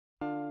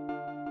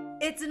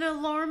It's an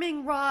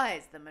alarming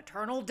rise. The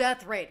maternal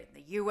death rate in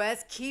the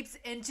U.S. keeps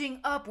inching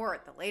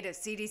upward. The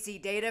latest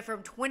CDC data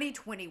from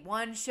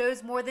 2021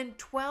 shows more than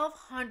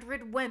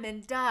 1,200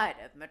 women died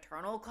of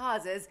maternal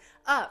causes,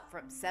 up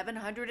from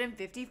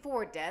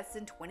 754 deaths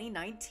in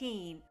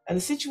 2019. And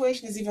the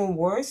situation is even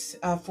worse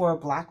for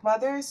Black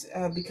mothers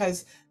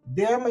because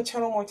their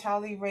maternal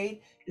mortality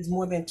rate is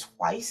more than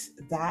twice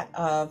that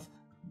of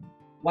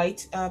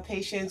white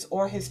patients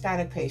or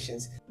Hispanic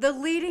patients. The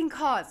leading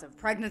cause of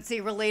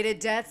pregnancy-related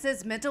deaths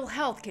is mental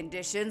health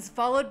conditions,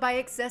 followed by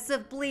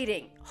excessive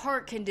bleeding,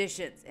 heart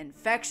conditions,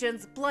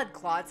 infections, blood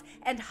clots,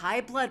 and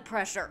high blood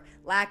pressure.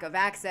 Lack of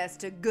access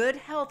to good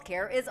health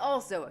care is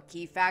also a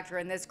key factor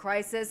in this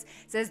crisis,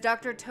 says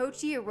Dr.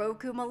 Tochi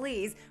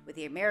Iroku-Maliz with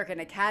the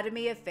American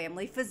Academy of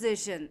Family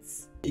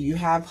Physicians. You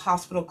have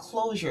hospital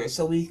closures,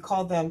 so we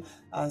call them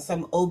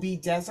some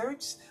OB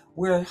deserts,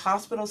 where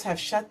hospitals have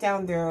shut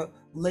down their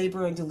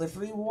labor and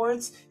delivery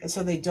wards, and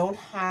so they don't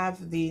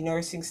have the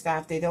nursing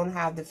staff, they don't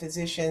have the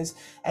physicians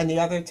and the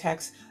other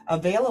techs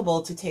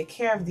available to take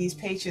care of these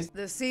patients.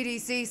 The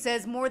CDC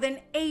says more than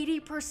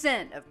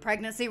 80% of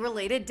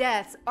pregnancy-related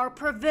deaths are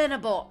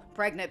preventable.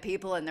 Pregnant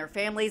people and their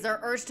families are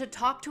urged to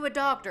talk to a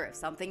doctor if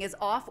something is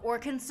off or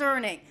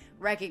concerning.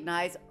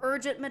 Recognize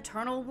urgent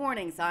maternal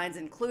warning signs,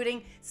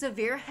 including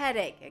severe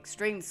headache,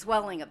 extreme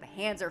swelling of the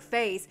hands or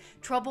face,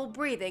 trouble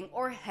breathing,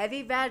 or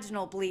heavy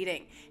vaginal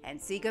bleeding, and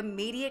seek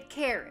immediate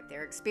care if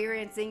they're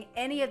experiencing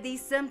any of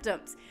these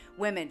symptoms.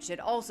 Women should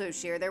also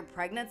share their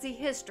pregnancy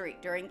history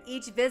during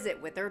each visit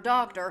with their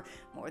doctor.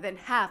 More than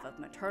half of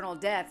maternal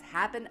deaths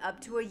happen up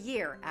to a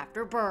year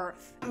after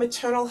birth.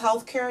 Maternal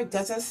health care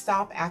doesn't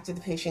stop after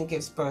the patient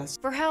gives birth.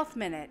 For Health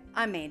Minute,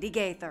 I'm Mandy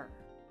Gaither.